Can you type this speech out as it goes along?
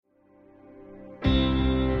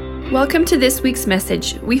Welcome to this week's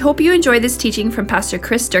message. We hope you enjoy this teaching from Pastor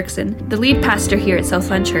Chris Dirksen, the lead pastor here at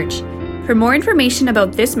Southland Church. For more information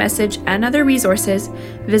about this message and other resources,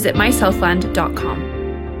 visit mysouthland.com.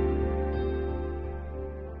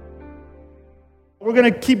 We're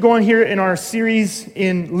going to keep going here in our series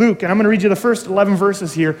in Luke, and I'm going to read you the first 11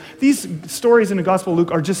 verses here. These stories in the Gospel of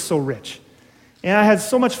Luke are just so rich. And I had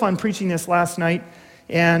so much fun preaching this last night,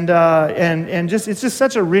 and it's just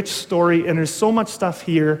such a rich story, and there's so much stuff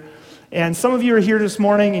here. And some of you are here this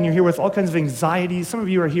morning, and you're here with all kinds of anxieties. Some of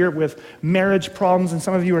you are here with marriage problems, and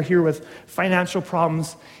some of you are here with financial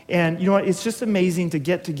problems. And you know what? It's just amazing to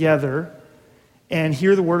get together and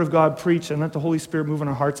hear the Word of God preach and let the Holy Spirit move in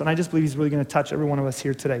our hearts. And I just believe He's really going to touch every one of us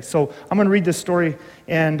here today. So I'm going to read this story,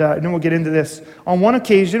 and then we'll get into this. On one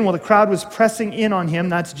occasion, while the crowd was pressing in on Him,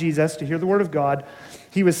 that's Jesus, to hear the Word of God,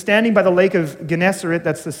 He was standing by the lake of Gennesaret,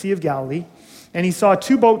 that's the Sea of Galilee, and He saw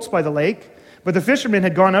two boats by the lake, but the fishermen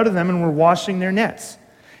had gone out of them and were washing their nets.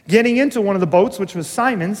 Getting into one of the boats, which was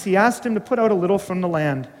Simon's, He asked him to put out a little from the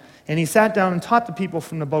land, and He sat down and taught the people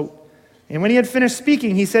from the boat. And when He had finished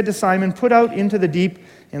speaking, He said to Simon, "Put out into the deep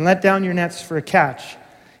and let down your nets for a catch."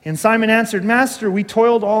 And Simon answered, "Master, we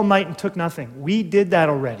toiled all night and took nothing." We did that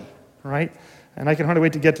already, all right? And I can hardly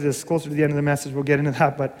wait to get to this. Closer to the end of the message, we'll get into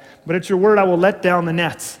that. But at your word, I will let down the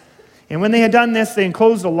nets. And when they had done this, they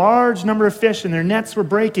enclosed a large number of fish, and their nets were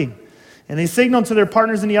breaking. And they signaled to their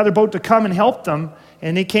partners in the other boat to come and help them.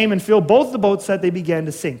 And they came and filled both the boats so that they began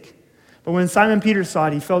to sink. But when Simon Peter saw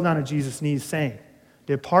it, he fell down at Jesus' knees, saying,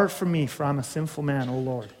 "Depart from me, for I am a sinful man, O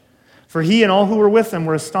Lord." For he and all who were with him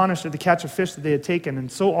were astonished at the catch of fish that they had taken. And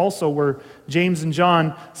so also were James and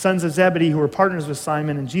John, sons of Zebedee, who were partners with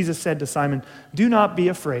Simon. And Jesus said to Simon, "Do not be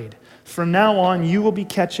afraid. From now on you will be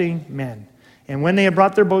catching men." And when they had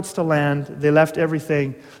brought their boats to land, they left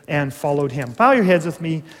everything and followed Him. Bow your heads with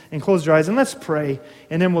me and close your eyes, and let's pray,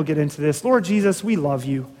 and then we'll get into this. Lord Jesus, we love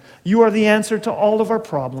You. You are the answer to all of our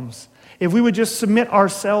problems. If we would just submit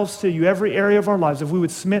ourselves to You, every area of our lives, if we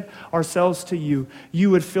would submit ourselves to You,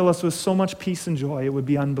 You would fill us with so much peace and joy, it would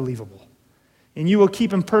be unbelievable. And You will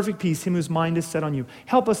keep in perfect peace him whose mind is set on You.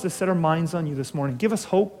 Help us to set our minds on You this morning. Give us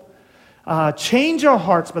hope. Change our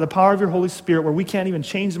hearts by the power of Your Holy Spirit, where we can't even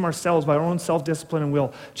change them ourselves by our own self-discipline and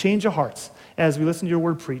will. Change our hearts as we listen to Your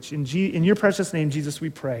word preached. In Your precious name, Jesus,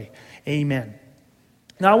 we pray. Amen.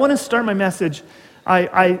 Now, I want to start my message.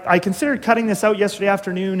 I considered cutting this out yesterday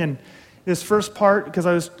afternoon, and this first part, because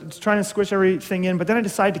I was trying to squish everything in, but then I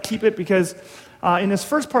decided to keep it because in this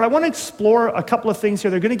first part, I want to explore a couple of things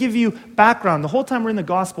here. They're going to give you background. The whole time we're in the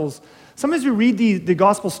Gospels, sometimes we read the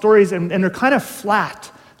Gospel stories and they're kind of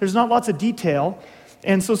flat. There's not lots of detail.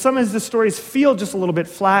 And so sometimes the stories feel just a little bit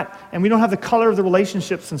flat, and we don't have the color of the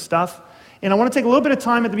relationships and stuff. And I want to take a little bit of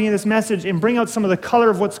time at the beginning of this message and bring out some of the color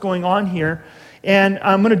of what's going on here. And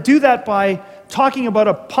I'm going to do that by talking about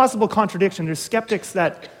a possible contradiction. There's skeptics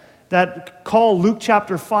that call Luke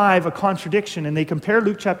chapter 5 a contradiction, and they compare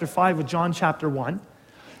Luke chapter 5 with John chapter 1.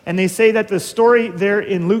 And they say that the story there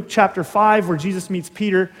in Luke chapter 5 where Jesus meets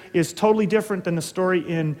Peter is totally different than the story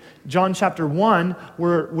in John chapter 1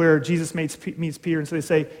 where Jesus meets Peter. And so they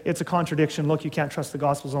say it's a contradiction. Look, you can't trust the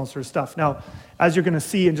Gospels and all sort of stuff. Now, as you're going to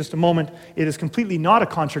see in just a moment, it is completely not a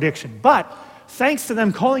contradiction. But thanks to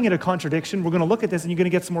them calling it a contradiction, we're going to look at this and you're going to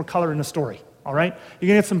get some more color in the story. All right? You're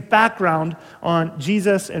going to get some background on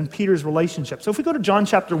Jesus and Peter's relationship. So if we go to John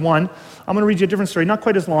chapter 1, I'm going to read you a different story, not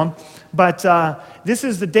quite as long, but this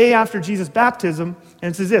is the day after Jesus' baptism,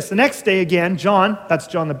 and it says this: the next day again, John, that's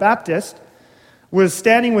John the Baptist, was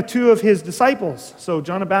standing with two of his disciples. So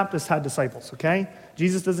John the Baptist had disciples, okay?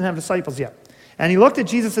 Jesus doesn't have disciples yet. And he looked at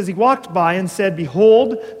Jesus as he walked by and said,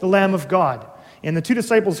 "Behold, the Lamb of God." And the two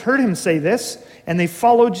disciples heard him say this, and they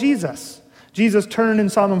followed Jesus. Jesus turned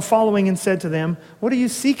and saw them following and said to them, "What are you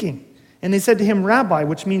seeking?" And they said to him, "Rabbi,"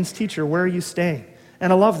 which means teacher, "where are you staying?"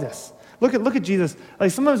 And I love this. Look at Jesus.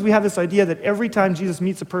 Like sometimes we have this idea that every time Jesus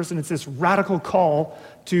meets a person, it's this radical call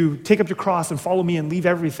to take up your cross and follow me and leave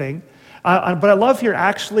everything. But I love here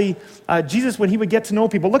actually, Jesus, when he would get to know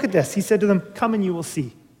people, look at this. He said to them, "Come and you will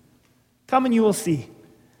see. Come and you will see."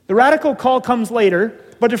 The radical call comes later,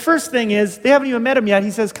 but the first thing is, they haven't even met him yet.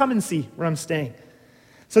 He says, "Come and see where I'm staying."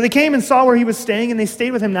 So they came and saw where he was staying, and they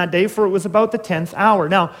stayed with him that day, for it was about the 10th hour.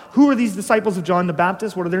 Now, who are these disciples of John the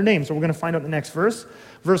Baptist? What are their names? So we're going to find out in the next verse.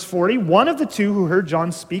 Verse 40, one of the two who heard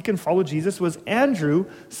John speak and followed Jesus was Andrew,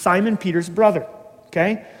 Simon Peter's brother.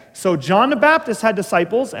 Okay? So John the Baptist had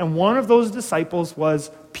disciples, and one of those disciples was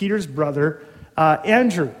Peter's brother,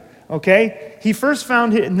 Andrew. Okay? He first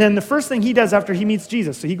found him, and then the first thing he does after he meets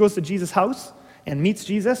Jesus, so he goes to Jesus' house and meets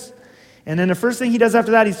Jesus. And then the first thing he does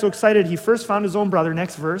after that, he's so excited, he first found his own brother,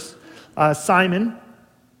 next verse, Simon,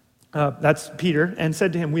 that's Peter, and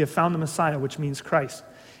said to him, "We have found the Messiah," which means Christ.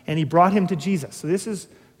 And he brought him to Jesus. So this is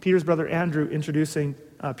Peter's brother Andrew introducing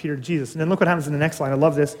Peter to Jesus. And then look what happens in the next line. I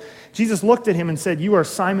love this. Jesus looked at him and said, "You are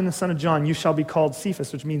Simon the son of John. You shall be called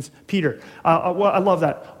Cephas," which means Peter. Well, I love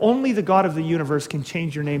that. Only the God of the universe can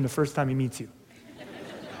change your name the first time he meets you.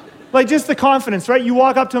 Like just the confidence, right? You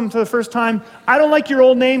walk up to him for the first time. "I don't like your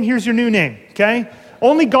old name. Here's your new name," okay?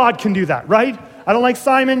 Only God can do that, right? "I don't like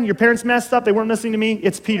Simon. Your parents messed up. They weren't listening to me.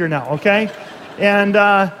 It's Peter now," okay? And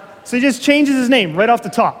so he just changes his name right off the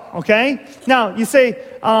top, okay? Now, you say,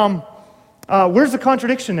 where's the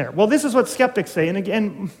contradiction there? Well, this is what skeptics say. And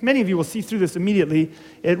again, many of you will see through this immediately.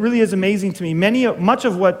 It really is amazing to me. Much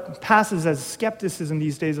of what passes as skepticism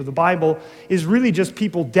these days of the Bible is really just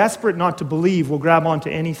people desperate not to believe will grab onto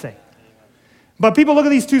anything. But people look at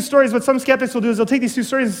these two stories. What some skeptics will do is they'll take these two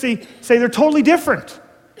stories and say they're totally different.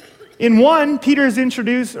 In one, Jesus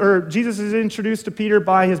is introduced to Peter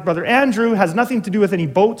by his brother Andrew, has nothing to do with any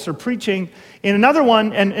boats or preaching. In another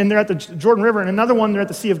one, and they're at the Jordan River. In another one, they're at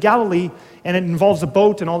the Sea of Galilee, and it involves a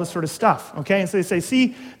boat and all this sort of stuff, okay? And so they say,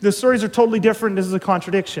 see, the stories are totally different. This is a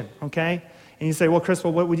contradiction, okay? And you say, well, Chris,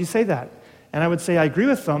 what would you say that? And I would say, I agree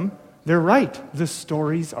with them. They're right. The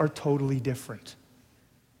stories are totally different.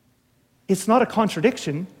 It's not a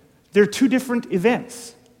contradiction. They're two different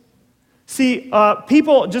events. See,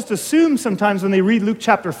 people just assume sometimes when they read Luke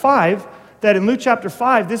chapter 5 that in Luke chapter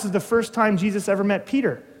 5, this is the first time Jesus ever met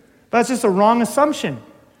Peter. But that's just a wrong assumption.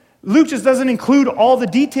 Luke just doesn't include all the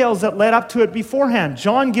details that led up to it beforehand.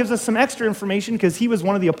 John gives us some extra information because he was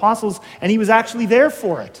one of the apostles and he was actually there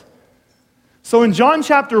for it. So in John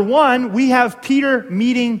chapter 1, we have Peter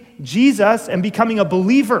meeting Jesus and becoming a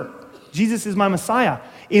believer. Jesus is my Messiah.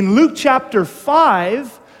 In Luke chapter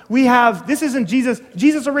 5, this isn't Jesus.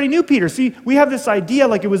 Jesus already knew Peter. See, we have this idea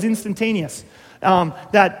like it was instantaneous.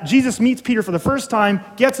 That Jesus meets Peter for the first time,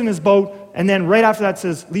 gets in his boat, and then right after that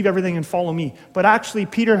says, "Leave everything and follow me." But actually,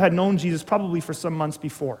 Peter had known Jesus probably for some months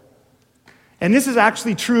before. And this is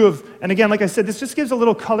actually true of, and again, like I said, this just gives a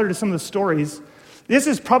little color to some of the stories. This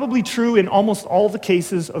is probably true in almost all the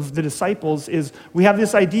cases of the disciples, is we have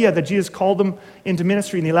this idea that Jesus called them into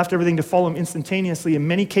ministry and they left everything to follow him instantaneously. In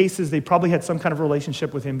many cases, they probably had some kind of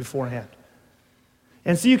relationship with him beforehand.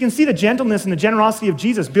 And so you can see the gentleness and the generosity of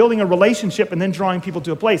Jesus building a relationship and then drawing people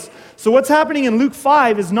to a place. So what's happening in Luke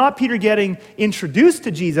 5 is not Peter getting introduced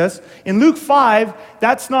to Jesus. In Luke 5,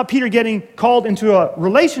 that's not Peter getting called into a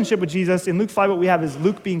relationship with Jesus. In Luke 5, what we have is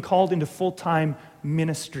Luke being called into full-time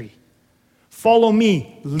ministry. Follow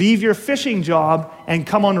me, leave your fishing job, and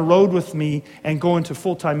come on the road with me and go into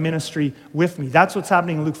full-time ministry with me. That's what's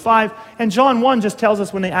happening in Luke 5. And John 1 just tells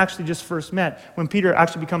us when they actually just first met. When Peter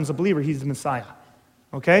actually becomes a believer, he's the Messiah.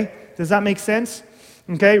 Okay? Does that make sense?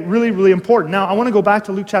 Okay? Really, really important. Now, I want to go back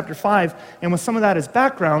to Luke chapter 5, and with some of that as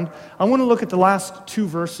background, I want to look at the last two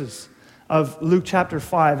verses of Luke chapter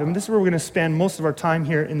 5. And this is where we're going to spend most of our time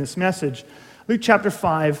here in this message. Luke chapter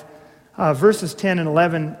 5, verses 10 and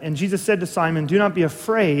 11. And Jesus said to Simon, "Do not be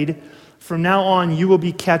afraid. From now on you will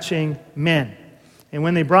be catching men." And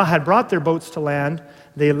when they had brought their boats to land,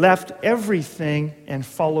 they left everything and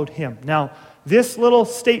followed him. Now, this little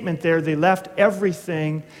statement there, they left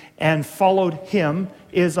everything and followed him,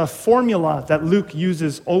 is a formula that Luke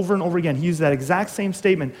uses over and over again. He uses that exact same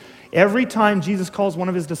statement. Every time Jesus calls one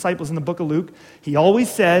of his disciples in the book of Luke, he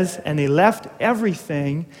always says, "And they left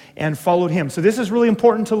everything and followed him." So this is really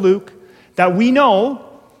important to Luke, that we know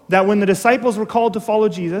that when the disciples were called to follow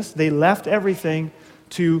Jesus, they left everything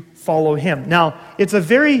to follow him. Now, it's a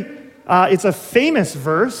famous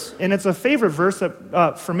verse, and it's a favorite verse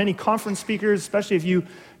that for many conference speakers, especially if you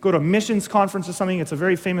go to a missions conference or something, it's a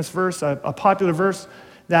very famous verse, a popular verse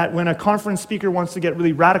that when a conference speaker wants to get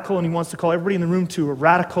really radical and he wants to call everybody in the room to a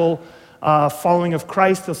radical following of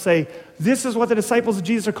Christ, they'll say, this is what the disciples of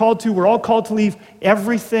Jesus are called to. We're all called to leave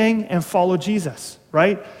everything and follow Jesus,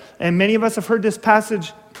 right? And many of us have heard this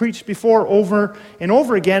passage preached before over and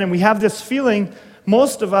over again, and we have this feeling,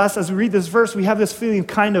 most of us, as we read this verse, we have this feeling of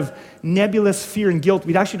kind of nebulous fear and guilt.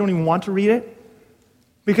 We actually don't even want to read it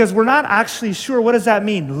because we're not actually sure, what does that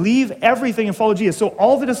mean? Leave everything and follow Jesus. So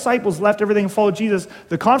all the disciples left everything and followed Jesus.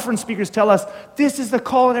 The conference speakers tell us, this is the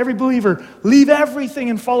call on every believer. Leave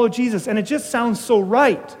everything and follow Jesus. And it just sounds so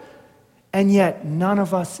right. And yet none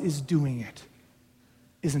of us is doing it.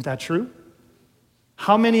 Isn't that true?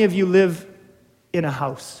 How many of you live in a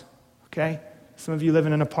house? Okay? Some of you live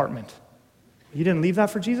in an apartment. You didn't leave that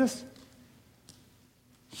for Jesus?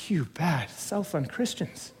 You bad, self-fund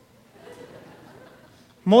Christians.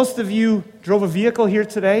 Most of you drove a vehicle here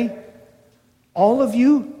today. All of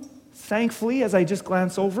you, thankfully, as I just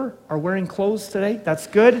glance over, are wearing clothes today. That's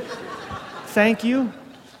good. Thank you.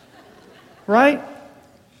 right?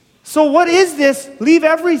 So what is this? Leave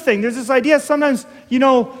everything. There's this idea sometimes,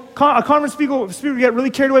 a conference speaker get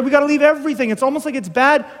really carried away. We got to leave everything. It's almost like it's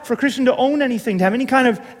bad for a Christian to own anything, to have any kind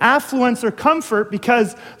of affluence or comfort,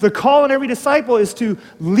 because the call on every disciple is to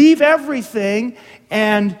leave everything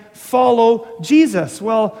and follow Jesus.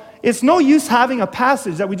 Well, it's no use having a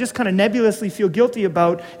passage that we just kind of nebulously feel guilty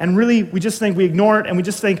about, and really we just think we ignore it, and we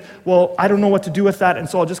just think, well, I don't know what to do with that, and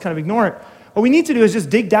so I'll just kind of ignore it. What we need to do is just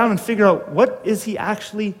dig down and figure out, what is he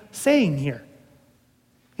actually saying here?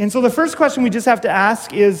 And so the first question we just have to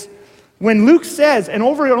ask is, when Luke says, and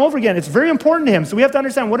over again, it's very important to him, so we have to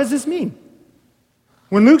understand, what does this mean?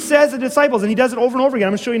 When Luke says the disciples, and he does it over and over again,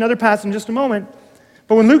 I'm going to show you another passage in just a moment,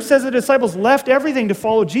 but when Luke says the disciples left everything to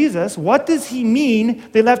follow Jesus, what does he mean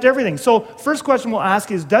they left everything? So first question we'll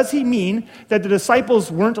ask is, does he mean that the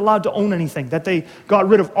disciples weren't allowed to own anything? That they got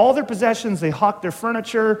rid of all their possessions, they hawked their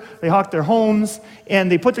furniture, they hawked their homes,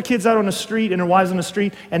 and they put their kids out on the street and their wives on the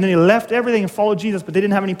street, and then they left everything and followed Jesus, but they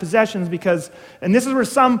didn't have any possessions because, and this is where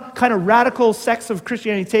some kind of radical sects of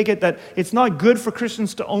Christianity take it, that it's not good for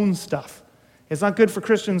Christians to own stuff. It's not good for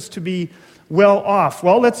Christians to be well off.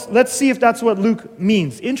 Well, let's see if that's what Luke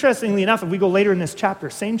means. Interestingly enough, if we go later in this chapter,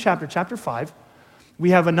 same chapter, chapter 5, we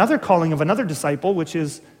have another calling of another disciple, which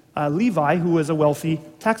is Levi, who was a wealthy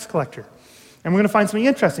tax collector. And we're going to find something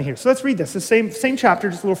interesting here. So let's read this. The same chapter,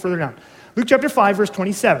 just a little further down. Luke chapter 5, verse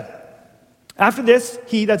 27. After this,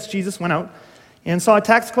 he, that's Jesus, went out and saw a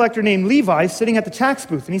tax collector named Levi sitting at the tax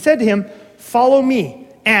booth. And he said to him, "Follow me."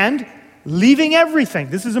 And leaving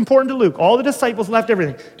everything, this is important to Luke, all the disciples left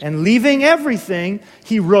everything, and leaving everything,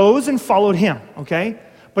 he rose and followed him, okay?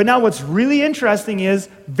 But now what's really interesting is,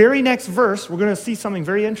 very next verse, we're going to see something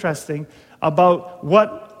very interesting about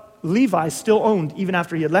what Levi still owned even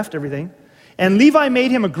after he had left everything. And Levi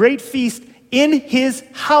made him a great feast in his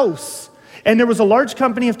house, and there was a large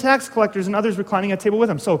company of tax collectors and others reclining at table with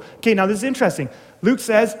him. So, okay, now this is interesting. Luke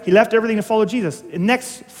says he left everything to follow Jesus. In the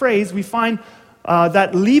next phrase, we find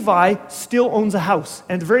that Levi still owns a house,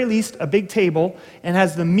 and at the very least, a big table, and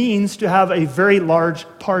has the means to have a very large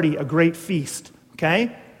party, a great feast,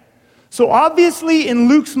 okay? So obviously in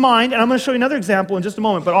Luke's mind, and I'm going to show you another example in just a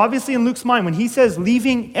moment, but obviously in Luke's mind, when he says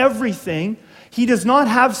leaving everything, he does not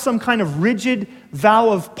have some kind of rigid vow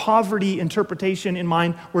of poverty interpretation in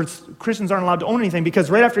mind where Christians aren't allowed to own anything, because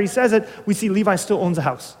right after he says it, we see Levi still owns a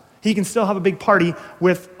house. He can still have a big party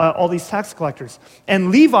with all these tax collectors.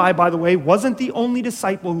 And Levi, by the way, wasn't the only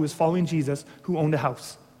disciple who was following Jesus who owned a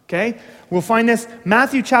house. Okay? We'll find this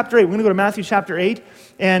Matthew chapter 8. We're going to go to Matthew chapter 8.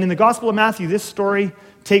 And in the Gospel of Matthew, this story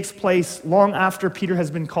takes place long after Peter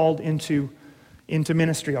has been called into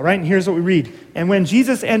ministry. All right? And here's what we read. And when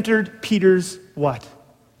Jesus entered Peter's what?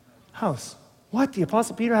 House. What? The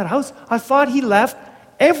Apostle Peter had a house? I thought he left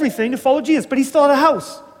everything to follow Jesus, but he still had a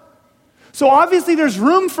house. So obviously there's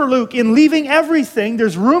room for Luke in leaving everything.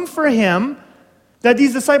 There's room for him that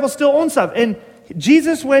these disciples still own stuff. And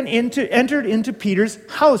Jesus entered into Peter's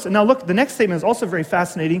house. And now look, the next statement is also very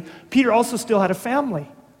fascinating. Peter also still had a family.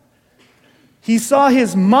 He saw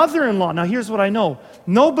his mother-in-law. Now here's what I know.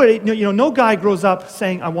 No guy grows up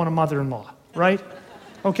saying, "I want a mother-in-law," right?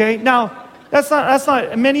 Okay, now that's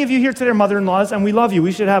not, many of you here today are mother-in-laws, and we love you.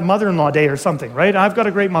 We should have mother-in-law day or something, right? I've got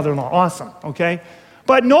a great mother-in-law, awesome, okay?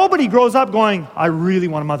 But nobody grows up going, "I really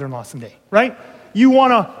want a mother-in-law someday," right? You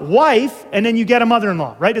want a wife, and then you get a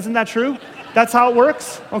mother-in-law, right? Isn't that true? That's how it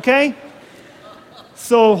works, okay?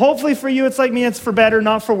 So hopefully for you, it's like me, it's for better,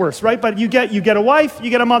 not for worse, right? But you get a wife, you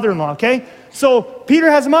get a mother-in-law, okay? So Peter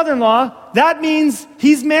has a mother-in-law. That means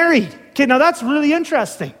he's married. Okay, now that's really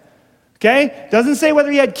interesting, okay? Doesn't say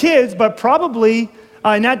whether he had kids, but probably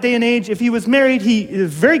in that day and age, if he was married, there's a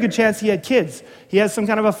very good chance he had kids. He has some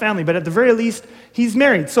kind of a family, but at the very least, he's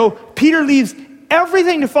married. So Peter leaves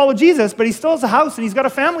everything to follow Jesus, but he still has a house and he's got a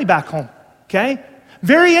family back home, okay?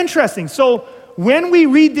 Very interesting. So when we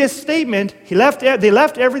read this statement, they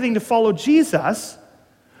left everything to follow Jesus,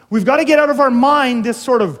 we've got to get out of our mind this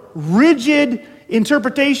sort of rigid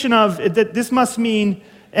interpretation of that this must mean,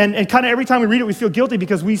 and kind of every time we read it, we feel guilty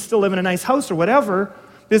because we still live in a nice house or whatever.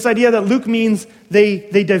 This idea that Luke means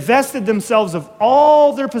they divested themselves of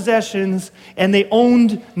all their possessions and they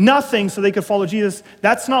owned nothing so they could follow Jesus.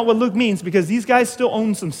 That's not what Luke means, because these guys still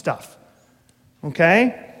own some stuff.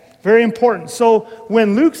 Okay? Very important. So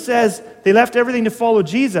when Luke says they left everything to follow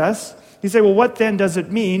Jesus, you say, well, what then does it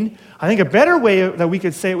mean? I think a better way that we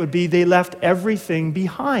could say it would be they left everything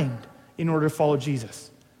behind in order to follow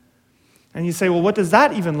Jesus. And you say, well, what does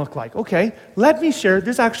that even look like? Okay, let me share.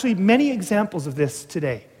 There's actually many examples of this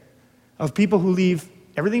today, of people who leave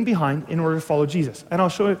everything behind in order to follow Jesus. And I'll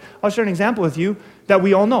share an example with you that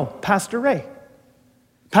we all know, Pastor Ray.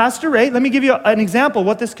 Pastor Ray, let me give you an example of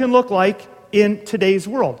what this can look like in today's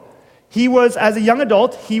world. He was, as a young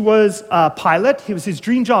adult, he was a pilot. His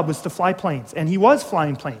dream job was to fly planes, and he was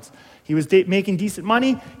flying planes. He was making decent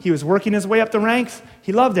money. He was working his way up the ranks.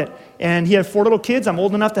 He loved it. And he had 4 little kids. I'm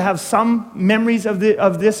old enough to have some memories of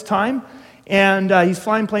this time. And he's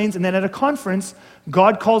flying planes. And then at a conference,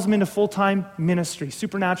 God calls him into full-time ministry.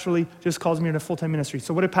 Supernaturally, just calls him into full-time ministry.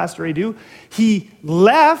 So what did Pastor Ray do? He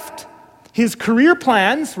left his career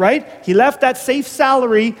plans, right? He left that safe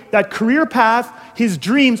salary, that career path, his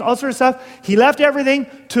dreams, all sort of stuff. He left everything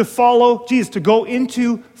to follow Jesus, to go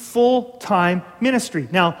into full-time ministry.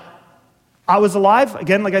 Now, I was alive.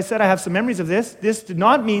 Again, like I said, I have some memories of this. This did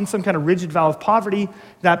not mean some kind of rigid vow of poverty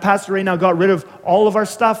that Pastor Ray now got rid of all of our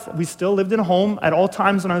stuff. We still lived in a home at all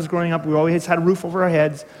times when I was growing up. We always had a roof over our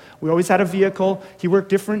heads. We always had a vehicle. He worked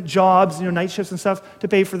different jobs, night shifts and stuff to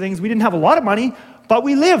pay for things. We didn't have a lot of money, but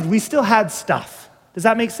we lived. We still had stuff. Does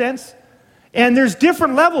that make sense? And there's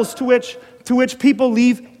different levels to which people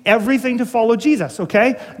leave everything to follow Jesus,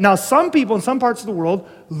 okay? Now, some people in some parts of the world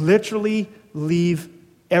literally leave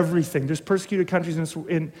everything. There's persecuted countries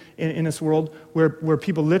in this world where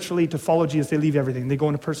people literally, to follow Jesus, they leave everything. They go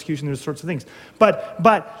into persecution, there's sorts of things.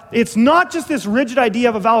 But it's not just this rigid idea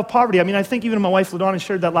of a vow of poverty. I mean, I think even my wife, LaDonna,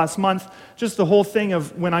 shared that last month, just the whole thing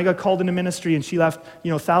of when I got called into ministry and she left,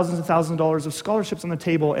 thousands and thousands of dollars of scholarships on the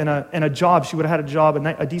table and a job. She would have had a job,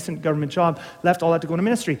 a decent government job, left all that to go into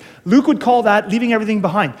ministry. Luke would call that leaving everything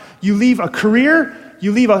behind. You leave a career,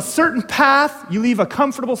 you leave a certain path, you leave a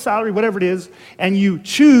comfortable salary, whatever it is, and you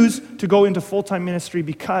choose to go into full-time ministry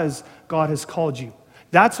because God has called you.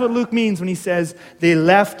 That's what Luke means when he says they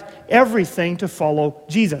left everything to follow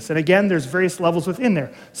Jesus. And again, there's various levels within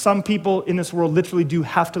there. Some people in this world literally do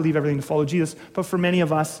have to leave everything to follow Jesus, but for many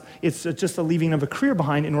of us, it's just a leaving of a career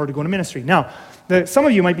behind in order to go into ministry. Now, some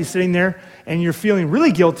of you might be sitting there and you're feeling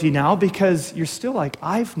really guilty now because you're still like,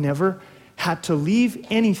 I've never had to leave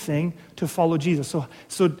anything to follow Jesus.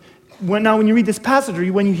 So when you read this passage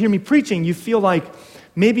or when you hear me preaching, you feel like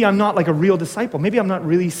maybe I'm not like a real disciple. Maybe I'm not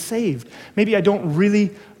really saved. Maybe I don't really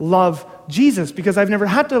love Jesus because I've never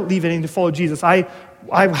had to leave anything to follow Jesus. I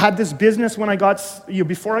had this business when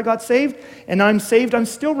before I got saved, and now I'm saved. I'm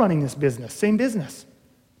still running this business, same business.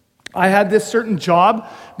 I had this certain job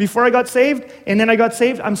before I got saved, and then I got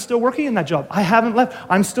saved. I'm still working in that job. I haven't left.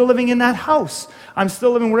 I'm still living in that house. I'm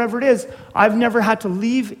still living wherever it is. I've never had to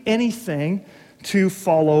leave anything to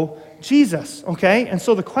follow Jesus, okay? And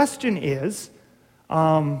so the question is,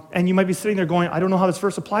 and you might be sitting there going, I don't know how this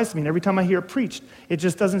verse applies to me. And every time I hear it preached, it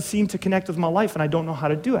just doesn't seem to connect with my life, and I don't know how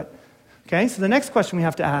to do it. Okay, so the next question we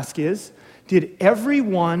have to ask is, did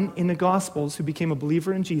everyone in the Gospels who became a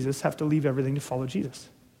believer in Jesus have to leave everything to follow Jesus?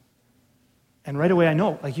 And right away I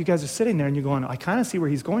know, like you guys are sitting there and you're going, I kind of see where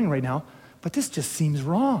he's going right now, but this just seems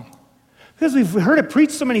wrong. Because we've heard it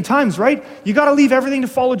preached so many times, right? You got to leave everything to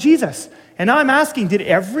follow Jesus. And now I'm asking, did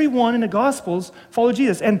everyone in the Gospels follow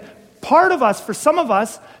Jesus? And part of us, for some of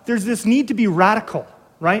us, there's this need to be radical,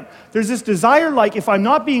 right? There's this desire like, if I'm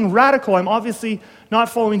not being radical, I'm obviously not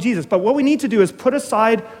following Jesus. But what we need to do is put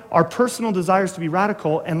aside our personal desires to be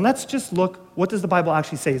radical, and let's just look, what does the Bible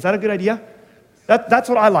actually say? Is that a good idea? That's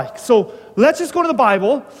what I like. So let's just go to the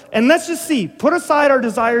Bible, and let's just see, put aside our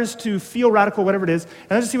desires to feel radical, whatever it is, and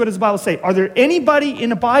let's just see what does the Bible say. Are there anybody in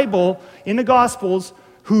the Bible, in the Gospels,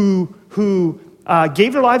 who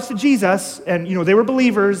gave their lives to Jesus, and they were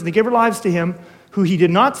believers, and they gave their lives to him, who he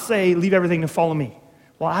did not say, leave everything to follow me?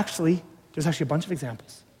 Well, actually, there's actually a bunch of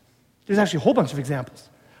examples. There's actually a whole bunch of examples.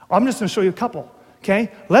 I'm just going to show you a couple,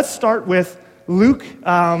 okay? Let's start with Luke,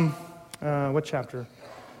 what chapter?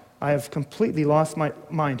 I have completely lost my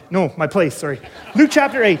mind. No, my place, sorry. Luke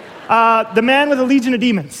chapter 8. The man with a legion of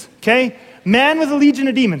demons, okay? Man with a legion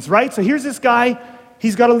of demons, right? So here's this guy.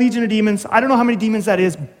 He's got a legion of demons. I don't know how many demons that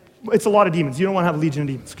is. It's a lot of demons. You don't want to have a legion of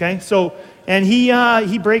demons, okay? So, and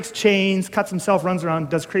he breaks chains, cuts himself, runs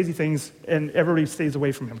around, does crazy things, and everybody stays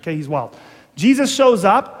away from him, okay? He's wild. Jesus shows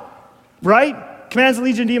up, right? Commands the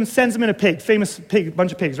legion of demons, sends him in a pig. Famous pig,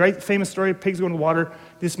 bunch of pigs, right? Famous story, pigs go in the water.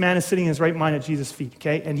 This man is sitting in his right mind at Jesus' feet,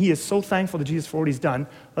 okay? And he is so thankful to Jesus for what he's done.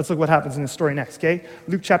 Let's look what happens in the story next, okay?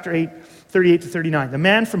 Luke chapter 8, 38 to 39. The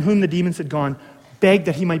man from whom the demons had gone begged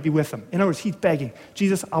that he might be with them. In other words, he's begging,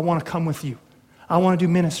 Jesus, I want to come with you. I want to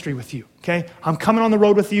do ministry with you, okay? I'm coming on the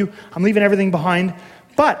road with you. I'm leaving everything behind.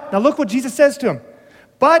 But, now look what Jesus says to him.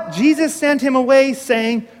 But Jesus sent him away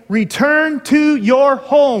saying, return to your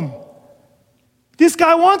home. This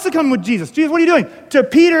guy wants to come with Jesus. Jesus, what are you doing? To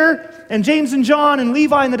Peter and James and John and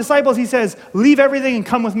Levi and the disciples, he says, leave everything and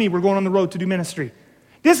come with me. We're going on the road to do ministry.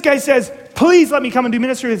 This guy says, please let me come and do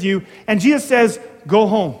ministry with you. And Jesus says, go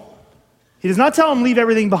home. He does not tell them leave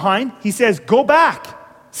everything behind. He says, go back,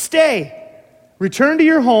 stay. Return to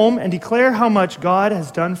your home and declare how much God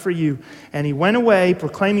has done for you. And he went away,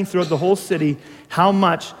 proclaiming throughout the whole city how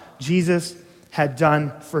much Jesus had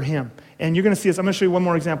done for him. And you're going to see this. I'm going to show you one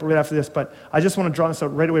more example right after this, but I just want to draw this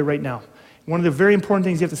out right away, right now. One of the very important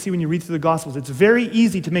things you have to see when you read through the Gospels, it's very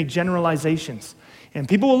easy to make generalizations. And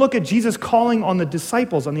people will look at Jesus calling on the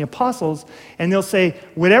disciples, on the apostles, and they'll say,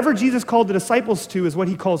 whatever Jesus called the disciples to is what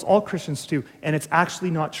he calls all Christians to, and it's actually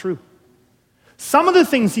not true. Some of the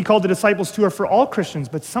things he called the disciples to are for all Christians,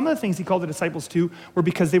 but some of the things he called the disciples to were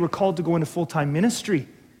because they were called to go into full-time ministry.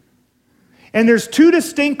 And there's two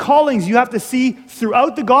distinct callings you have to see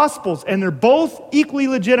throughout the Gospels, and they're both equally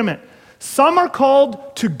legitimate. Some are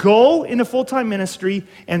called to go into full-time ministry,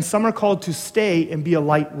 and some are called to stay and be a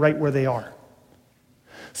light right where they are.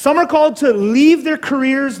 Some are called to leave their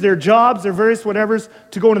careers, their jobs, their various whatevers,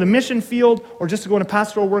 to go into the mission field or just to go into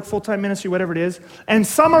pastoral work, full-time ministry, whatever it is. And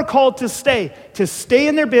some are called to stay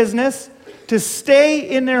in their business, to stay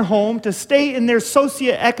in their home, to stay in their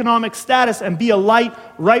socioeconomic status and be a light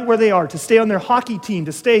right where they are, to stay on their hockey team,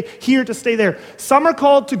 to stay here, to stay there. Some are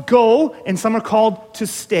called to go, and some are called to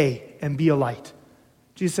stay and be a light.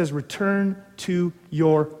 Jesus says, return to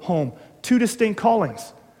your home. Two distinct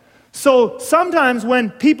callings. So sometimes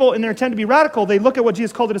when people, in their attempt to be radical, they look at what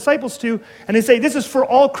Jesus called the disciples to, and they say, this is for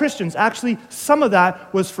all Christians. Actually, some of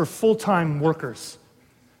that was for full-time workers.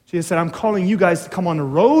 Jesus said, I'm calling you guys to come on the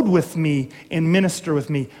road with me and minister with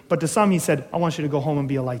me. But to some, he said, I want you to go home and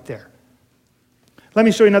be a light there. Let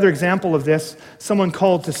me show you another example of this. Someone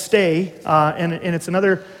called to stay, and it's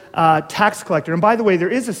another tax collector. And by the way, there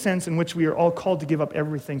is a sense in which we are all called to give up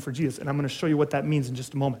everything for Jesus, and I'm going to show you what that means in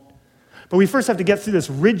just a moment. But we first have to get through this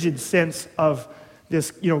rigid sense of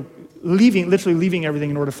this, literally leaving everything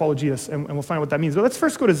in order to follow Jesus, and we'll find out what that means. But let's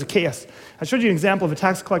first go to Zacchaeus. I showed you an example of a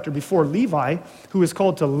tax collector before, Levi, who was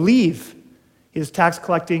called to leave his tax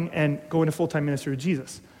collecting and go into full-time ministry with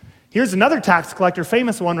Jesus. Here's another tax collector,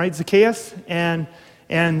 famous one, right? Zacchaeus, and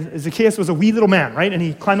Zacchaeus was a wee little man, right? And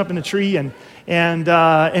he climbed up in a tree, and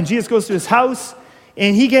Jesus goes to his house,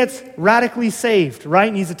 and he gets radically saved, right?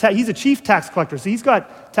 And he's a chief tax collector, so he's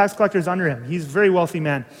got tax collectors under him. He's a very wealthy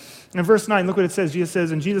man. And in verse 9, look what it says. Jesus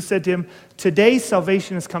says, and Jesus said to him, today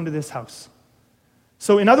salvation has come to this house.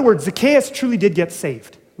 So in other words, Zacchaeus truly did get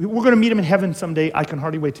saved. We're going to meet him in heaven someday. I can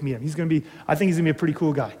hardly wait to meet him. I think he's going to be a pretty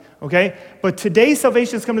cool guy, okay? But today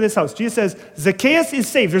salvation has come to this house. Jesus says, Zacchaeus is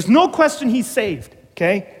saved. There's no question he's saved,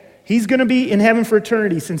 okay? He's going to be in heaven for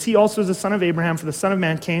eternity, since he also is the son of Abraham, for the Son of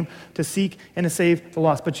Man came to seek and to save the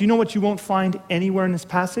lost. But you know what you won't find anywhere in this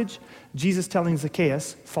passage? Jesus telling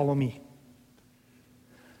Zacchaeus, follow me.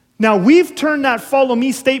 Now, we've turned that follow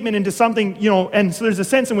me statement into something, and so there's a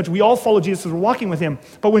sense in which we all follow Jesus as we're walking with him.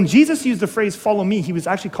 But when Jesus used the phrase follow me, he was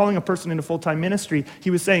actually calling a person into full-time ministry.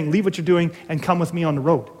 He was saying, leave what you're doing and come with me on the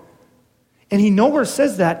road. And he nowhere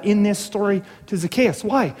says that in this story to Zacchaeus.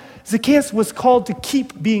 Why? Zacchaeus was called to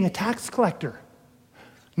keep being a tax collector.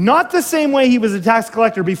 Not the same way he was a tax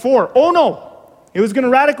collector before. Oh no. It was going to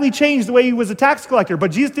radically change the way he was a tax collector.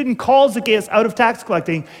 But Jesus didn't call Zacchaeus out of tax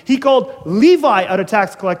collecting. He called Levi out of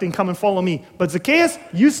tax collecting, come and follow me. But Zacchaeus,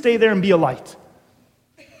 you stay there and be a light.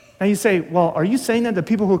 Now you say, well, are you saying that the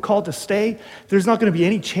people who are called to stay, there's not going to be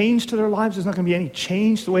any change to their lives? There's not going to be any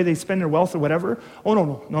change to the way they spend their wealth or whatever? Oh,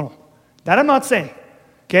 no. That I'm not saying.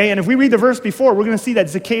 Okay, and if we read the verse before, we're going to see that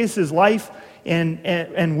Zacchaeus' life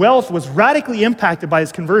and wealth was radically impacted by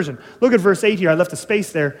his conversion. Look at verse 8 here. I left a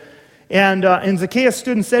space there. And Zacchaeus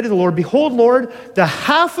stood and said to the Lord, behold, Lord, the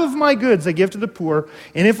half of my goods I give to the poor,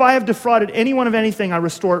 and if I have defrauded anyone of anything, I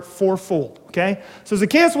restore it fourfold. Okay? So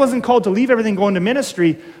Zacchaeus wasn't called to leave everything, go into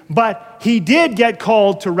ministry, but he did get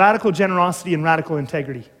called to radical generosity and radical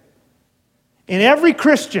integrity. And every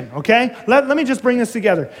Christian, okay? Let me just bring this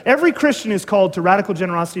together. Every Christian is called to radical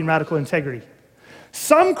generosity and radical integrity.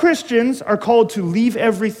 Some Christians are called to leave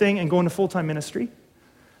everything and go into full-time ministry.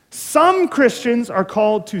 Some Christians are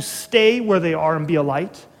called to stay where they are and be a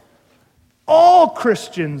light. All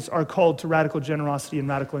Christians are called to radical generosity and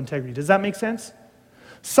radical integrity. Does that make sense?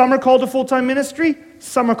 Some are called to full-time ministry.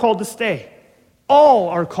 Some are called to stay. All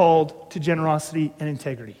are called to generosity and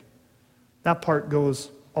integrity. That part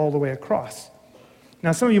goes all the way across.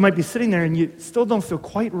 Now, some of you might be sitting there and you still don't feel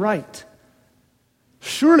quite right.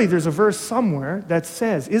 Surely there's a verse somewhere that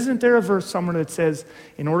says, isn't there a verse somewhere that says,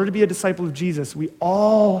 in order to be a disciple of Jesus, we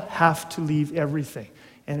all have to leave everything?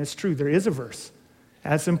 And it's true, there is a verse.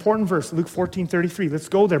 And it's an important verse, Luke 14:33. Let's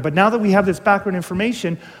go there. But now that we have this background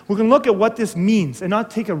information, we can look at what this means and not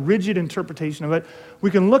take a rigid interpretation of it. We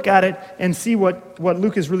can look at it and see what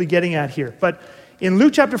Luke is really getting at here. But In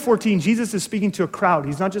Luke chapter 14, Jesus is speaking to a crowd.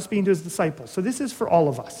 He's not just speaking to his disciples. So this is for all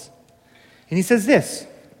of us. And he says this,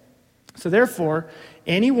 "So therefore,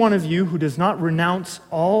 any one of you who does not renounce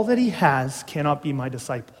all that he has cannot be my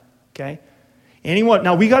disciple." Okay? Anyone,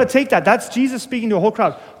 now we got to take that. That's Jesus speaking to a whole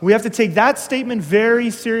crowd. We have to take that statement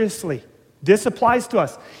very seriously. This applies to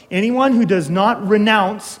us. Anyone who does not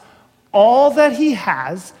renounce all that he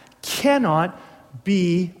has cannot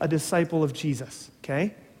be a disciple of Jesus.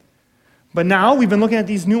 Okay? But now we've been looking at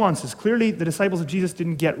these nuances. Clearly, the disciples of Jesus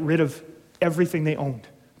didn't get rid of everything they owned.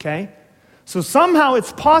 Okay? So somehow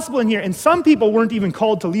it's possible in here, and some people weren't even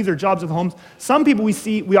called to leave their jobs or homes. Some people I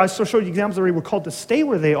showed you examples already, were called to stay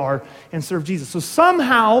where they are and serve Jesus. So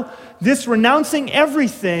somehow this renouncing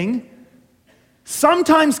everything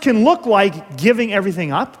sometimes can look like giving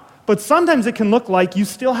everything up, but sometimes it can look like you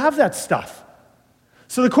still have that stuff.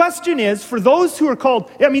 So the question is, for those who are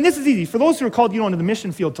called, this is easy. For those who are called, into the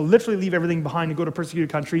mission field to literally leave everything behind and go to a persecuted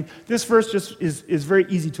country, this verse just is very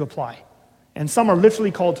easy to apply. And some are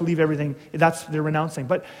literally called to leave everything. They're renouncing.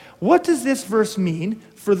 But what does this verse mean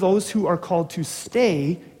for those who are called to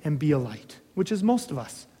stay and be a light, which is most of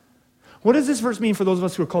us? What does this verse mean for those of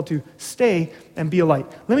us who are called to stay and be a light?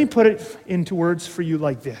 Let me put it into words for you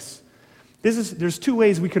like this. There's two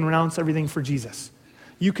ways we can renounce everything for Jesus.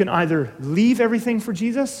 You can either leave everything for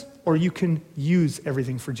Jesus, or you can use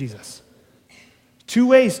everything for Jesus. Two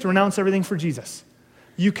ways to renounce everything for Jesus.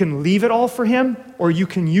 You can leave it all for him, or you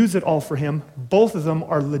can use it all for him. Both of them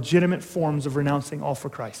are legitimate forms of renouncing all for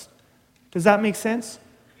Christ. Does that make sense?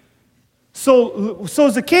 So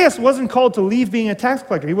Zacchaeus wasn't called to leave being a tax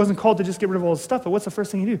collector. He wasn't called to just get rid of all his stuff. But what's the first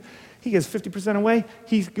thing he do? He gives 50% away.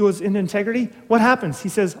 He goes into integrity. What happens? He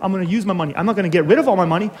says, I'm going to use my money. I'm not going to get rid of all my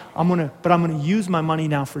money, but I'm going to use my money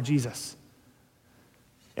now for Jesus.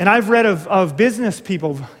 And I've read of business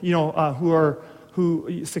people,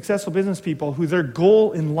 who successful business people, who their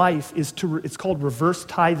goal in life is it's called reverse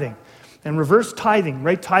tithing. And reverse tithing,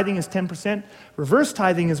 right? Tithing is 10%. Reverse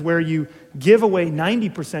tithing is where you give away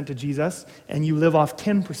 90% to Jesus and you live off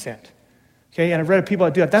 10%. Okay, and I've read of people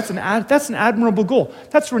that do that. That's an admirable goal.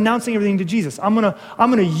 That's renouncing everything to Jesus. I'm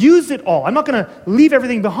gonna use it all. I'm not gonna leave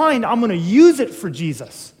everything behind. I'm gonna use it for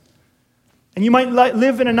Jesus. And you might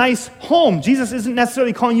live in a nice home. Jesus isn't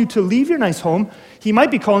necessarily calling you to leave your nice home. He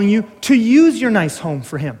might be calling you to use your nice home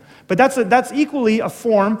for him. But that's equally a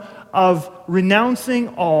form of renouncing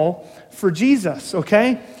all for Jesus,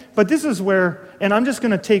 okay? But this is where, and I'm just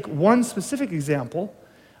going to take one specific example.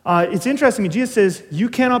 It's interesting. Jesus says, you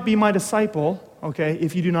cannot be my disciple, okay,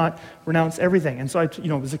 if you do not renounce everything. And so,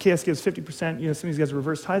 Zacchaeus gives 50%, some of these guys are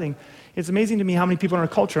reverse tithing. It's amazing to me how many people in our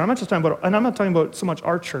culture, I'm not talking about so much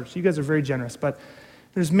our church, you guys are very generous, but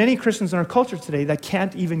there's many Christians in our culture today that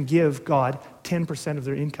can't even give God 10% of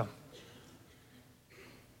their income.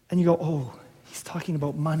 And you go, oh, he's talking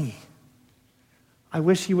about money. I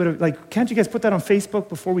wish he would have, can't you guys put that on Facebook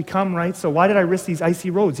before we come, right? So why did I risk these icy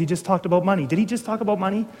roads? He just talked about money. Did he just talk about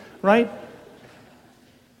money, right?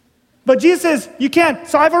 But Jesus says, you can't.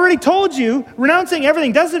 So I've already told you, renouncing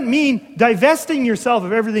everything doesn't mean divesting yourself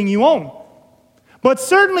of everything you own. But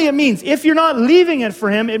certainly it means, if you're not leaving it for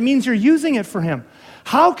him, it means you're using it for him.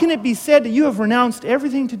 How can it be said that you have renounced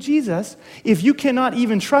everything to Jesus if you cannot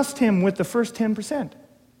even trust him with the first 10%?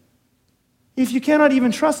 If you cannot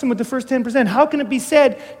even trust him with the first 10%, how can it be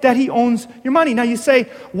said that he owns your money? Now you say,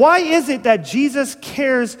 why is it that Jesus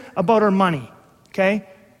cares about our money? Okay?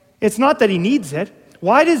 It's not that he needs it.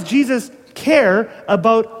 Why does Jesus care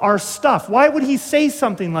about our stuff? Why would he say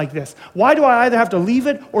something like this? Why do I either have to leave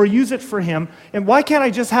it or use it for him? And why can't I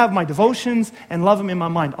just have my devotions and love him in my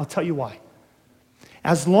mind? I'll tell you why.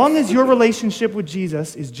 As long as your relationship with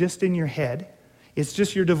Jesus is just in your head, it's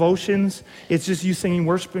just your devotions, it's just you singing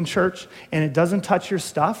worship in church, and it doesn't touch your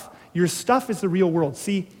stuff is the real world.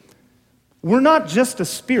 See, we're not just a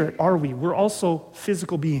spirit, are we? We're also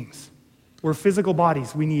physical beings. We're physical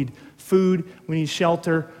bodies. We need food, we need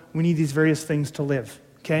shelter, we need these various things to live,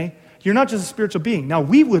 okay? You're not just a spiritual being. Now,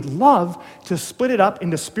 we would love to split it up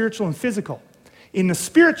into spiritual and physical. In the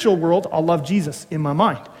spiritual world, I'll love Jesus in my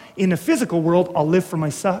mind. In the physical world, I'll live for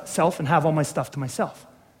myself and have all my stuff to myself.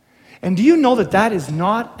 And do you know that that is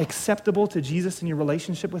not acceptable to Jesus in your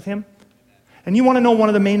relationship with him? And you want to know one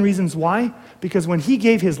of the main reasons why? Because when he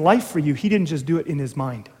gave his life for you, he didn't just do it in his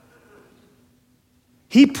mind.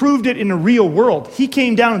 He proved it in the real world. He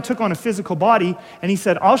came down and took on a physical body, and he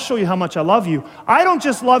said, I'll show you how much I love you. I don't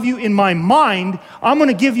just love you in my mind, I'm going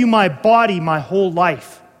to give you my body, my whole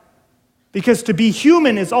life. Because to be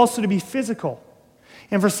human is also to be physical.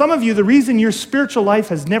 And for some of you, the reason your spiritual life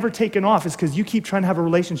has never taken off is because you keep trying to have a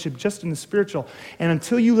relationship just in the spiritual. And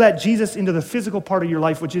until you let Jesus into the physical part of your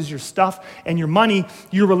life, which is your stuff and your money,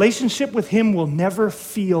 your relationship with him will never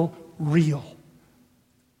feel real.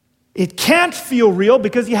 It can't feel real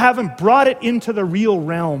because you haven't brought it into the real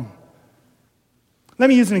realm. Let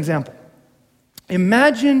me use an example.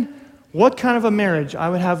 Imagine what kind of a marriage I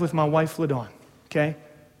would have with my wife, LaDawn, okay?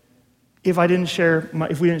 If we didn't share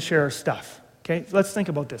our stuff. Okay, let's think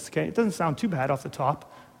about this, okay? It doesn't sound too bad off the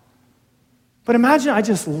top. But imagine I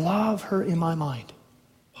just love her in my mind.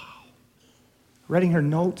 Wow. Writing her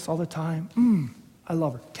notes all the time. I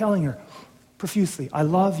love her. Telling her profusely, I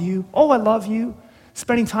love you. Oh, I love you.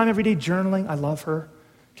 Spending time every day journaling. I love her,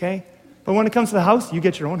 okay? But when it comes to the house, you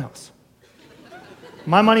get your own house.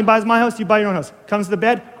 My money buys my house, you buy your own house. Comes to the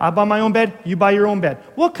bed, I buy my own bed, you buy your own bed.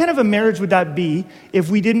 What kind of a marriage would that be if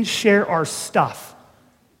we didn't share our stuff?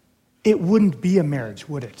 It wouldn't be a marriage,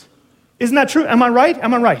 would it? Isn't that true? Am I right?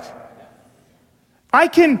 Am I right? I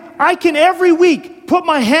can every week put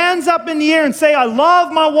my hands up in the air and say, I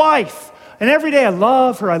love my wife. And every day I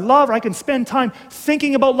love her. I can spend time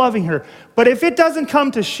thinking about loving her. But if it doesn't come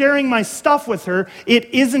to sharing my stuff with her, it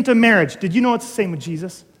isn't a marriage. Did you know it's the same with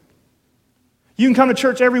Jesus? You can come to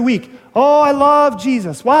church every week. Oh, I love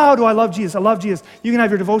Jesus. Wow, do I love Jesus? I love Jesus. You can have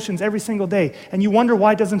your devotions every single day, and you wonder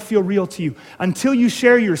why it doesn't feel real to you. Until you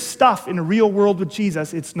share your stuff in a real world with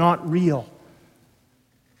Jesus, it's not real.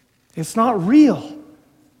 It's not real.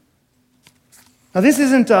 Now, this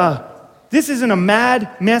isn't a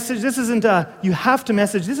mad message. This isn't a you have to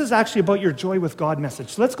message. This is actually about your joy with God message.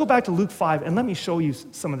 So let's go back to Luke 5, and let me show you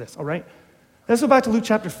some of this, all right? Let's go back to Luke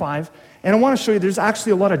chapter 5, and I want to show you there's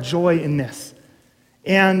actually a lot of joy in this.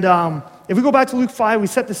 And if we go back to Luke 5, we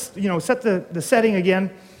set the setting again.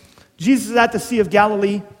 Jesus is at the Sea of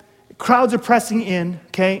Galilee. Crowds are pressing in,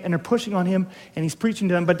 okay, and they're pushing on him, and he's preaching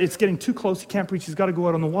to them, but it's getting too close. He can't preach. He's got to go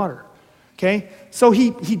out on the water, okay? So he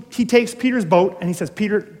takes Peter's boat, and he says,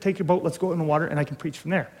 Peter, take your boat. Let's go out on the water, and I can preach from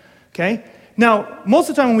there, okay? Now, most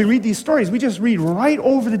of the time when we read these stories, we just read right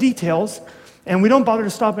over the details, and we don't bother to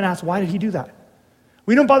stop and ask, why did he do that?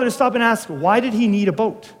 We don't bother to stop and ask, why did he need a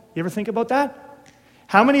boat? You ever think about that?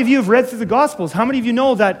 How many of you have read through the Gospels? How many of you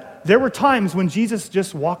know that there were times when Jesus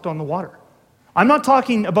just walked on the water? I'm not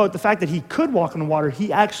talking about the fact that he could walk on the water.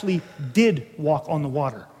 He actually did walk on the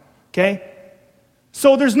water, okay?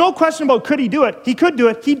 So there's no question about could he do it. He could do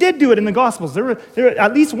it. He did do it in the Gospels. There were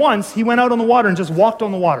at least once he went out on the water and just walked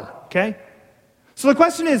on the water, okay? So the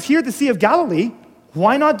question is, here at the Sea of Galilee,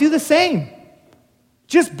 why not do the same?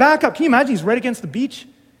 Just back up. Can you imagine he's right against the beach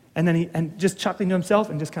and then just chuckling to himself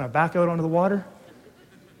and just kind of back out onto the water?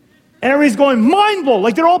 And everybody's going, mind blown,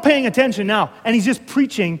 like they're all paying attention now. And he's just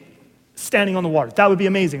preaching, standing on the water. That would be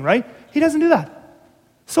amazing, right? He doesn't do that.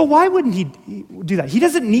 So why wouldn't he do that? He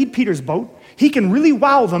doesn't need Peter's boat. He can really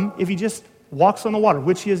wow them if he just walks on the water,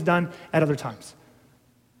 which he has done at other times.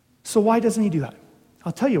 So why doesn't he do that?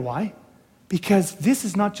 I'll tell you why. Because this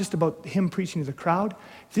is not just about him preaching to the crowd.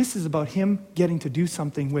 This is about him getting to do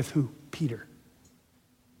something with who? Peter.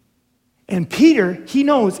 And Peter, he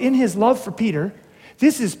knows in his love for Peter,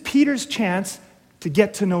 this is Peter's chance to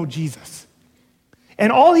get to know Jesus.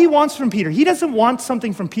 And all he wants from Peter, he doesn't want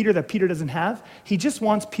something from Peter that Peter doesn't have. He just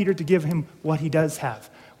wants Peter to give him what he does have,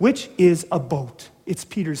 which is a boat. It's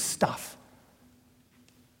Peter's stuff.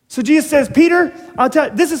 So Jesus says, Peter, I'll tell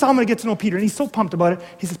you, this is how I'm going to get to know Peter. And he's so pumped about it.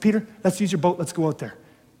 He says, Peter, let's use your boat. Let's go out there.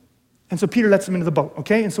 And so Peter lets him into the boat,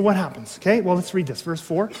 okay? And so what happens? Okay, well, let's read this. Verse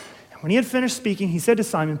 4. And when he had finished speaking, he said to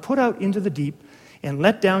Simon, put out into the deep and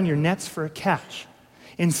let down your nets for a catch.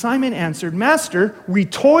 And Simon answered, Master, we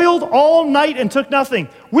toiled all night and took nothing.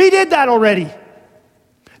 We did that already.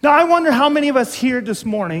 Now, I wonder how many of us here this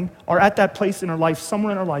morning are at that place in our life,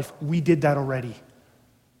 somewhere in our life, we did that already.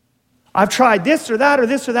 I've tried this or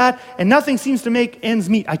that, and nothing seems to make ends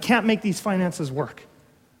meet. I can't make these finances work.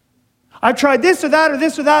 I've tried this or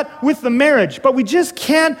that with the marriage, but we just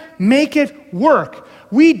can't make it work.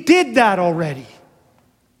 We did that already.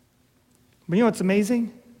 But you know what's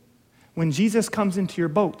amazing? When Jesus comes into your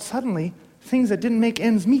boat, suddenly things that didn't make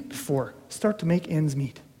ends meet before start to make ends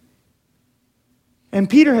meet. And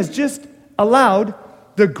Peter has just allowed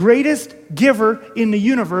the greatest giver in the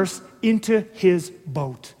universe into his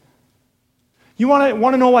boat. You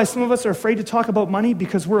want to know why some of us are afraid to talk about money?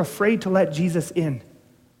 Because we're afraid to let Jesus in.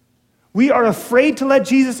 We are afraid to let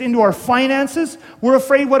Jesus into our finances. We're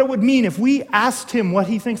afraid what it would mean if we asked him what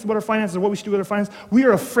he thinks about our finances or what we should do with our finances. We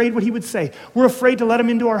are afraid what he would say. We're afraid to let him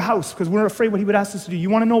into our house because we're afraid what he would ask us to do. You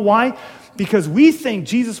want to know why? Because we think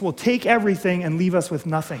Jesus will take everything and leave us with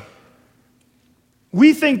nothing.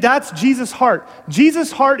 We think that's Jesus' heart.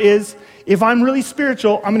 Jesus' heart is, if I'm really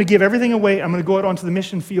spiritual, I'm going to give everything away. I'm going to go out onto the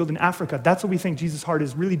mission field in Africa. That's what we think Jesus' heart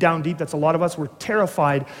is, really down deep. That's a lot of us. We're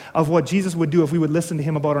terrified of what Jesus would do if we would listen to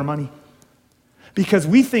him about our money. Because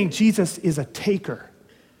we think Jesus is a taker.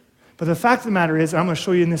 But the fact of the matter is, and I'm going to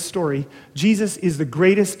show you in this story, Jesus is the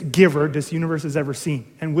greatest giver this universe has ever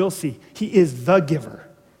seen and will see. He is the giver.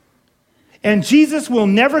 And Jesus will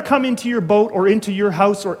never come into your boat or into your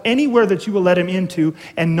house or anywhere that you will let him into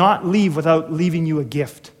and not leave without leaving you a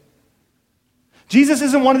gift. Jesus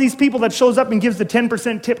isn't one of these people that shows up and gives the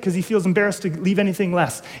 10% tip because he feels embarrassed to leave anything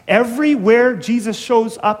less. Everywhere Jesus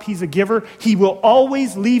shows up, he's a giver. He will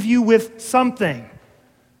always leave you with something.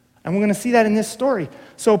 And we're going to see that in this story.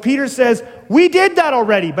 So Peter says, we did that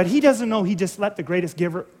already, but he doesn't know he just let the greatest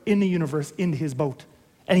giver in the universe into his boat.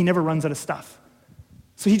 And he never runs out of stuff.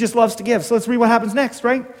 So he just loves to give. So let's read what happens next,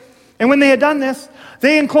 right? And when they had done this,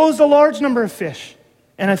 they enclosed a large number of fish.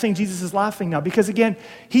 And I think Jesus is laughing now because, again,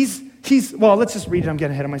 well, let's just read it. I'm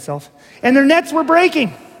getting ahead of myself. And their nets were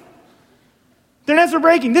breaking. Their nets were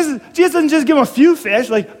breaking. Jesus doesn't just give them a few fish,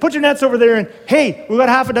 like put your nets over there and, hey, we got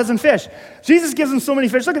half a dozen fish. Jesus gives them so many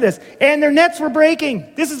fish. Look at this. And their nets were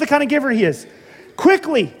breaking. This is the kind of giver he is.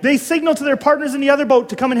 Quickly, they signaled to their partners in the other boat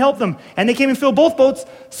to come and help them. And they came and filled both boats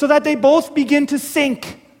so that they both begin to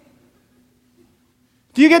sink.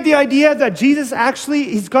 Do you get the idea that Jesus actually,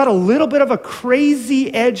 he's got a little bit of a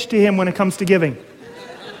crazy edge to him when it comes to giving?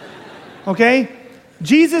 Okay?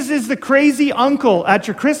 Jesus is the crazy uncle at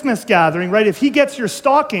your Christmas gathering, right? If he gets your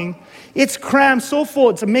stocking, it's crammed so full,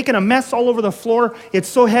 it's making a mess all over the floor. It's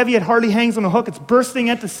so heavy it hardly hangs on a hook. It's bursting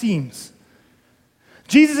at the seams.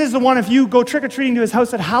 Jesus is the one, if you go trick-or-treating to his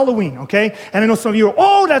house at Halloween, okay? And I know some of you are,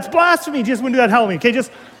 oh, that's blasphemy. Jesus wouldn't do that at Halloween, okay?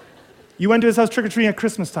 You went to his house trick-or-treating at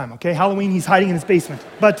Christmas time, okay? Halloween, he's hiding in his basement.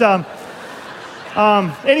 But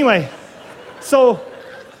anyway, so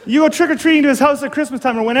you go trick-or-treating to his house at Christmas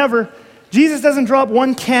time or whenever, Jesus doesn't drop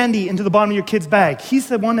one candy into the bottom of your kid's bag. He's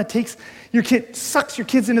the one that takes your kid, sucks your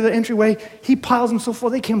kids into the entryway. He piles them so full,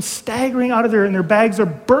 they come staggering out of there and their bags are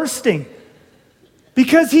bursting.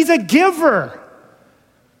 Because he's a giver.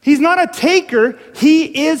 He's not a taker,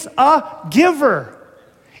 he is a giver.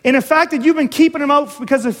 And the fact that you've been keeping him out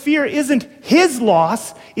because of fear isn't his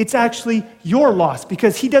loss, it's actually your loss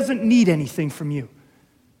because he doesn't need anything from you.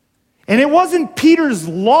 And it wasn't Peter's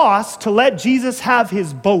loss to let Jesus have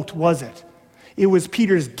his boat, was it? It was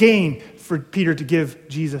Peter's gain for Peter to give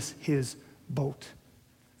Jesus his boat.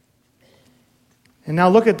 And now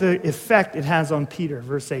look at the effect it has on Peter,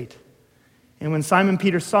 verse 8. And when Simon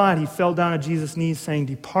Peter saw it, he fell down at Jesus' knees, saying,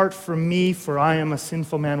 depart from me, for I am a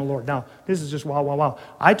sinful man, O Lord. Now, this is just wow.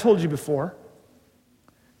 I told you before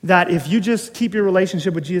that if you just keep your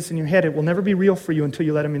relationship with Jesus in your head, it will never be real for you until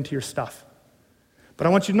you let him into your stuff. But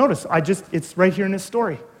I want you to notice, it's right here in this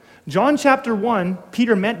story. John chapter 1,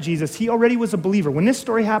 Peter met Jesus. He already was a believer. When this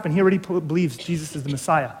story happened, he already believes Jesus is the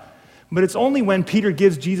Messiah. But it's only when Peter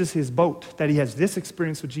gives Jesus his boat that he has this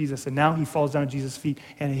experience with Jesus, and now he falls down at Jesus' feet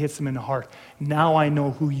and it hits him in the heart. Now I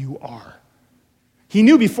know who you are. He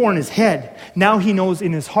knew before in his head. Now he knows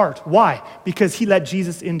in his heart. Why? Because he let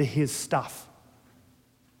Jesus into his stuff.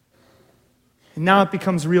 And now it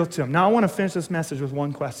becomes real to him. Now I want to finish this message with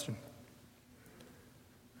one question.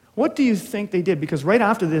 What do you think they did? Because right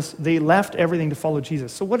after this, they left everything to follow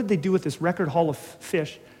Jesus. So what did they do with this record haul of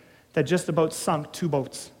fish that just about sunk 2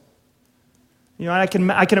 boats? You know, I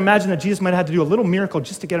can imagine that Jesus might have had to do a little miracle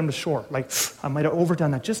just to get him to shore. Like, I might have overdone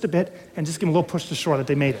that just a bit and just give him a little push to shore that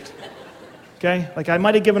they made it. Okay? Like, I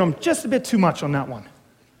might have given them just a bit too much on that one.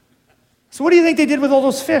 So what do you think they did with all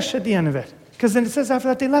those fish at the end of it? Because then it says after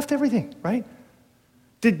that they left everything, right?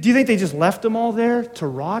 Do you think they just left them all there to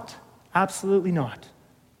rot? Absolutely not.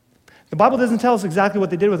 The Bible doesn't tell us exactly what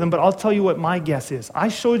they did with them, but I'll tell you what my guess is. I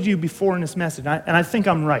showed you before in this message, and I think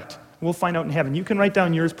I'm right. We'll find out in heaven. You can write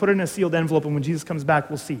down yours, put it in a sealed envelope, and when Jesus comes back,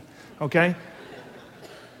 we'll see. Okay?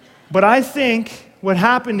 But I think what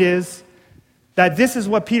happened is that this is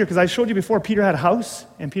what Peter, because I showed you before, Peter had a house,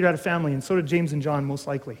 and Peter had a family, and so did James and John, most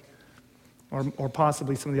likely. Or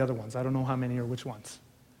possibly some of the other ones. I don't know how many or which ones.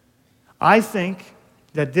 I think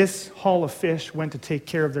that this haul of fish went to take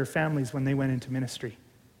care of their families when they went into ministry.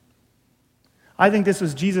 I think this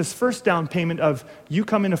was Jesus' first down payment of, you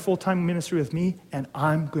come into full-time ministry with me, and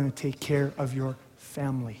I'm going to take care of your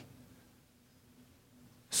family.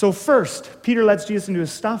 So first, Peter lets Jesus into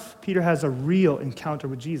his stuff. Peter has a real encounter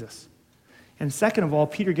with Jesus. And second of all,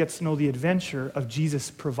 Peter gets to know the adventure of Jesus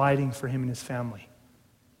providing for him and his family.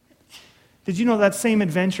 Did you know that same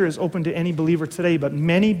adventure is open to any believer today, but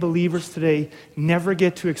many believers today never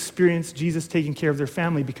get to experience Jesus taking care of their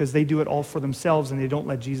family because they do it all for themselves and they don't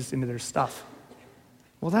let Jesus into their stuff.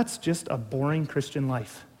 Well, that's just a boring Christian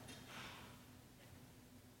life.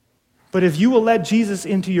 But if you will let Jesus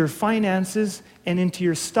into your finances and into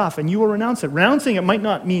your stuff, and you will renounce it. Renouncing it might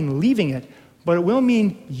not mean leaving it, but it will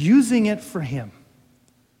mean using it for him.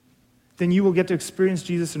 Then you will get to experience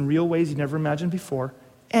Jesus in real ways you never imagined before,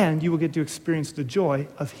 and you will get to experience the joy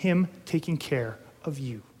of him taking care of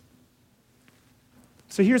you.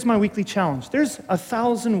 So here's my weekly challenge. There's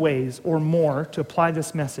 1,000 ways or more to apply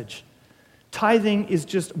this message. Tithing is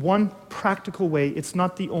just one practical way. It's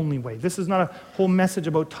not the only way. This is not a whole message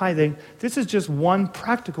about tithing. This is just one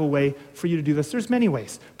practical way for you to do this. There's many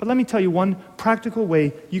ways. But let me tell you one practical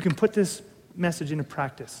way you can put this message into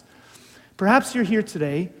practice. Perhaps you're here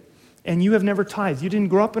today and you have never tithed. You didn't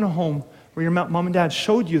grow up in a home where your mom and dad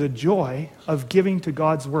showed you the joy of giving to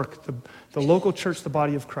God's work, the local church, the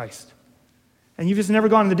body of Christ. And you've just never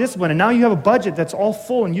gone into the discipline. And now you have a budget that's all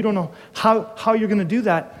full and you don't know how you're going to do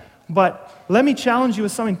that. But let me challenge you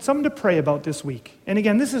with something to pray about this week. And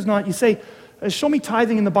again, this is not, you say, show me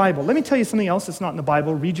tithing in the Bible. Let me tell you something else that's not in the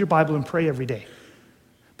Bible. Read your Bible and pray every day.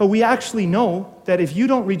 But we actually know that if you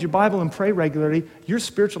don't read your Bible and pray regularly, your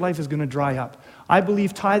spiritual life is going to dry up. I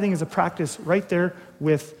believe tithing is a practice right there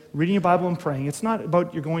with reading your Bible and praying. It's not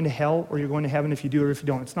about you're going to hell or you're going to heaven if you do or if you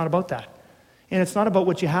don't. It's not about that. And it's not about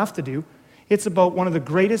what you have to do. It's about one of the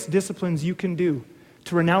greatest disciplines you can do,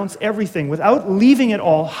 to renounce everything without leaving it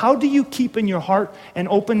all. How do you keep in your heart an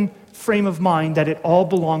open frame of mind that it all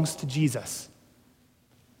belongs to Jesus?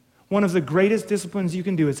 One of the greatest disciplines you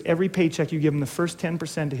can do is every paycheck you give him the first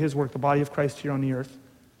 10% to his work, the body of Christ here on the earth.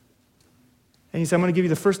 And he said, I'm going to give you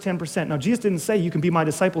the first 10%. Now, Jesus didn't say you can be my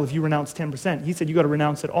disciple if you renounce 10%. He said you got to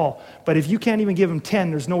renounce it all. But if you can't even give him 10,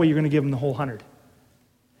 there's no way you're going to give him the whole 100.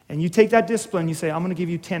 And you take that discipline, you say, I'm going to give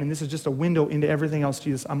you 10, and this is just a window into everything else,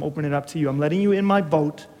 Jesus. I'm opening it up to you. I'm letting you in my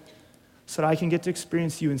boat so that I can get to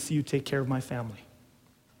experience you and see you take care of my family.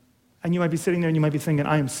 And you might be sitting there and you might be thinking,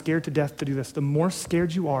 I am scared to death to do this. The more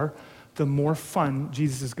scared you are, the more fun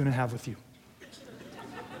Jesus is going to have with you.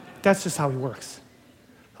 That's just how he works.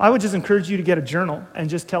 I would just encourage you to get a journal and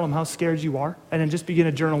just tell him how scared you are, and then just begin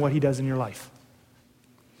to journal what he does in your life.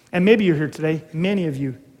 And maybe you're here today, many of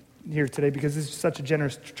you here today, because this is such a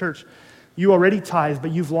generous church. You already tithe,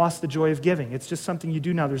 but you've lost the joy of giving. It's just something you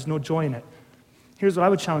do now. There's no joy in it. Here's what I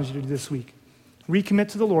would challenge you to do this week. Recommit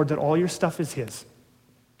to the Lord that all your stuff is his.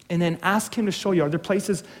 And then ask him to show you. Are there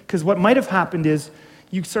places, because what might have happened is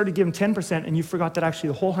you started giving 10% and you forgot that actually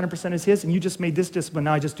the whole 100% is his, and you just made this discipline.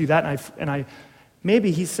 Now I just do that, and I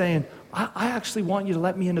maybe he's saying, I actually want you to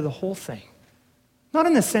let me into the whole thing. Not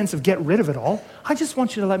in the sense of get rid of it all. I just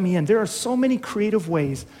want you to let me in. There are so many creative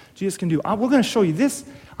ways Jesus can do. We're going to show you this.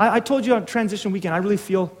 I told you on transition weekend, I really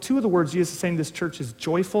feel two of the words Jesus is saying to this church is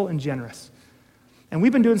joyful and generous. And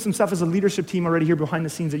we've been doing some stuff as a leadership team already here behind the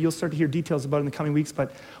scenes that you'll start to hear details about in the coming weeks,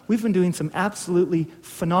 but we've been doing some absolutely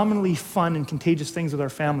phenomenally fun and contagious things with our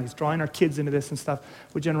families, drawing our kids into this and stuff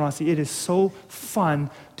with generosity. It is so fun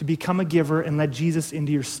to become a giver and let Jesus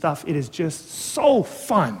into your stuff. It is just so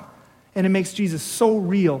fun. And it makes Jesus so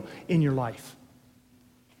real in your life.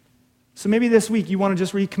 So maybe this week you want to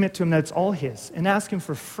just recommit to him that it's all his and ask him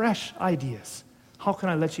for fresh ideas. How can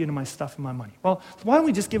I let you into my stuff and my money? Well, why don't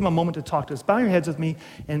we just give him a moment to talk to us? Bow your heads with me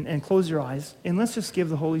and close your eyes, and let's just give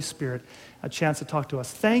the Holy Spirit a chance to talk to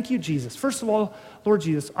us. Thank you, Jesus. First of all, Lord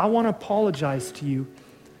Jesus, I want to apologize to you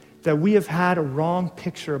that we have had a wrong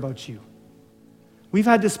picture about you. We've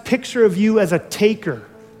had this picture of you as a taker,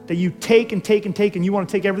 that you take and take and take, and you want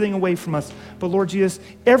to take everything away from us. But Lord Jesus,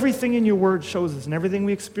 everything in your word shows us, and everything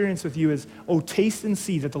we experience with you is, oh, taste and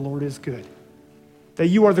see that the Lord is good. That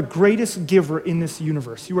you are the greatest giver in this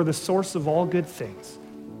universe. You are the source of all good things.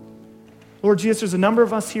 Lord Jesus, there's a number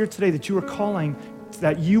of us here today that you are calling,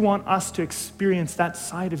 that you want us to experience that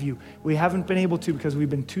side of you. We haven't been able to because we've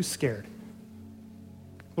been too scared.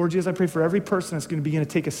 Lord Jesus, I pray for every person that's going to begin to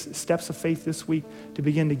take steps of faith this week to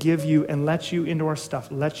begin to give you and let you into our stuff,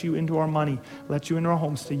 let you into our money, let you into our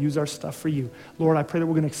homes to use our stuff for you. Lord, I pray that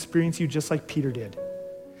we're going to experience you just like Peter did.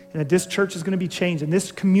 And that this church is going to be changed and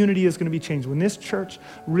this community is going to be changed. When this church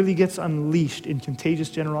really gets unleashed in contagious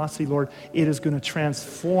generosity, Lord, it is going to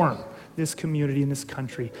transform this community and this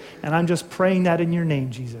country. And I'm just praying that in your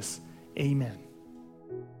name, Jesus. Amen.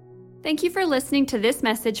 Thank you for listening to this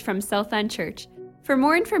message from Southland Church. For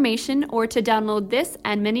more information or to download this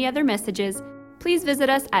and many other messages, please visit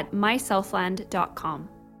us at mysouthland.com.